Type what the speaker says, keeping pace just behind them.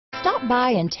Stop by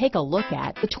and take a look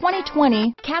at the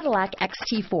 2020 Cadillac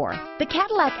XT4. The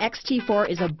Cadillac XT4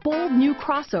 is a bold new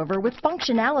crossover with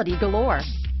functionality galore.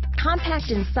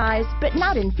 Compact in size, but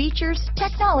not in features,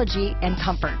 technology, and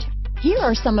comfort. Here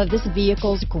are some of this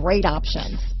vehicle's great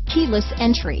options: keyless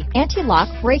entry, anti-lock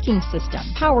braking system,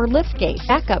 power liftgate,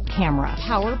 backup camera,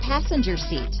 power passenger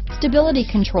seat, stability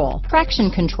control,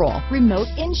 traction control, remote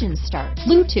engine start,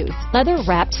 Bluetooth,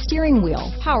 leather-wrapped steering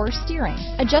wheel, power steering,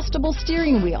 adjustable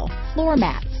steering wheel, floor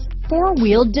mats,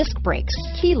 four-wheel disc brakes,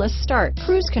 keyless start,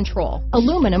 cruise control,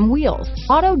 aluminum wheels,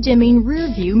 auto-dimming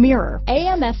rear-view mirror,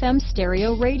 AM/FM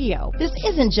stereo radio. This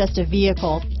isn't just a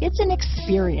vehicle, it's an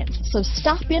experience. So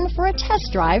stop in for a test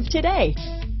drive today.